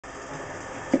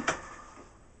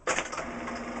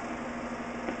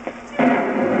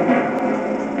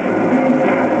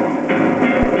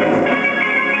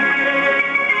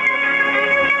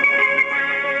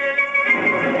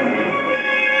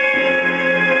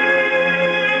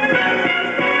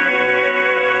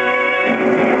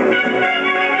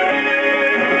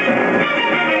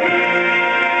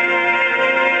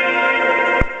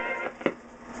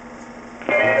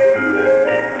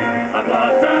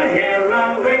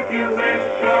if you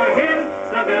wish, or hints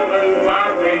the villain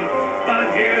loudly.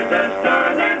 But here's a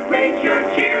star that rates your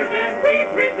cheers, and we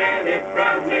present it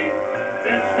proudly.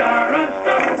 The star of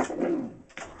stars.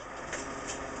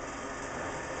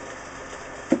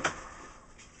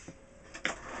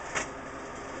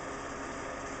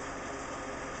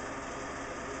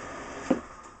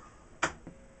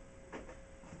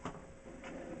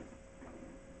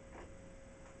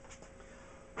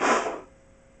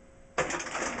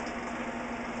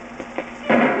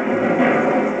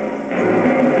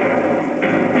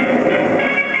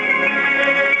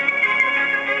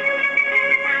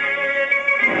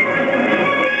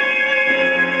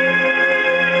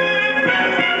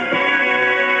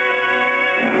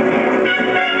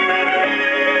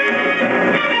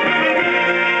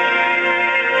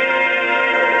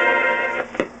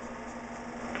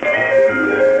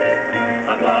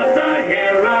 Applause the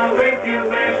hero if you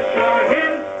wish, or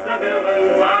hints the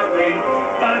villain loudly.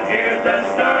 But here's a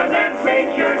star that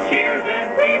rates your cheers, and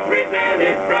we present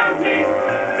it proudly.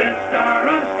 This star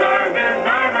of stars is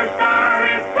our star.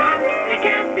 It's hot, it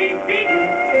can't be beaten.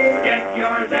 Get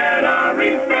yours at our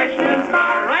refreshment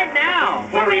bar right now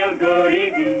for real good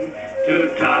eating.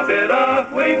 To top it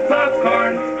off with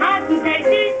popcorn, Hot and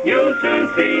tasty. you'll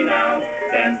soon see now.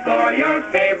 Then for your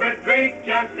favorite drink,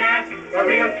 just ask. A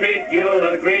real treat, you'll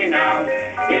agree now.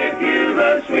 If you've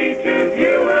a sweet tooth,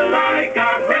 you will like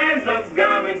our brands of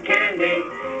gum and candy.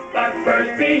 But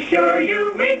first be sure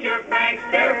you meet your Franks.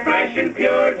 They're fresh and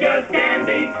pure, just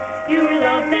dandy. You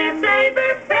love their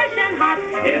flavor, fresh and hot.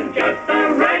 In just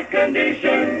the right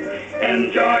condition.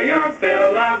 Enjoy your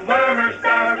fill of Warmer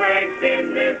Star Franks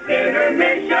in this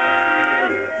intermission.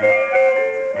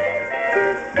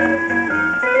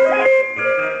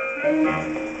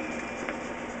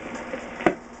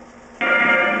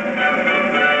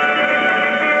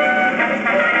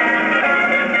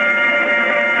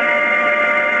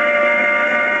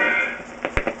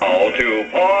 All to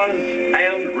pause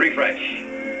and refresh.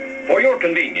 For your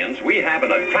convenience, we have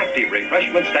an attractive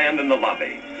refreshment stand in the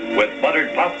lobby with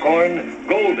buttered popcorn,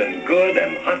 golden good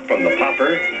and hot from the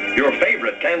popper, your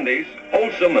favorite candies,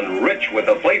 wholesome and rich with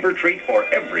a flavor treat for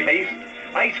every taste,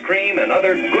 ice cream and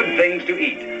other good things to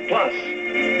eat, plus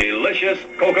delicious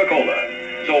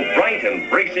Coca-Cola, so bright and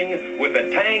bracing with the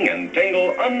tang and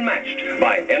tingle unmatched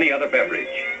by any other beverage.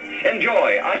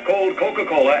 Enjoy ice-cold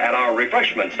Coca-Cola at our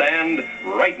refreshment stand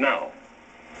right now.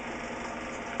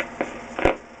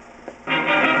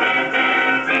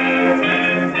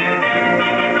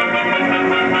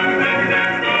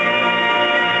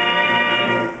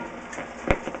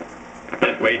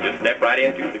 Way to step right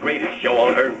into the greatest show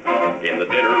on earth. In the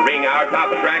center ring, our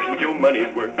top attraction, your money's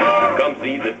worth. Come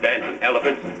see the dancing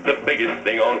elephants, the biggest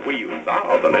thing on wheels.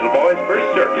 Ah, the little boy's first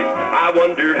circus. I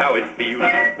wonder how it feels.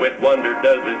 With wonder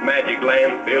does this magic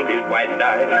land fill his white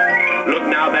eyes. Look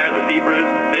now, there's the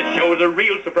zebras. This show's a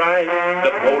real surprise.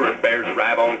 The polar bears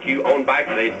arrive on cue, on bikes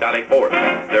they sally forth.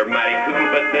 They're mighty cool,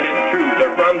 but then it's true,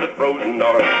 they're from the frozen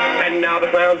north. And now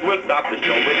the clowns will stop the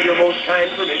show with your most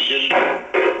kind permission.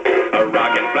 A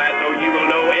rocket flat so you will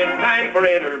know it's time for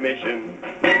intermission.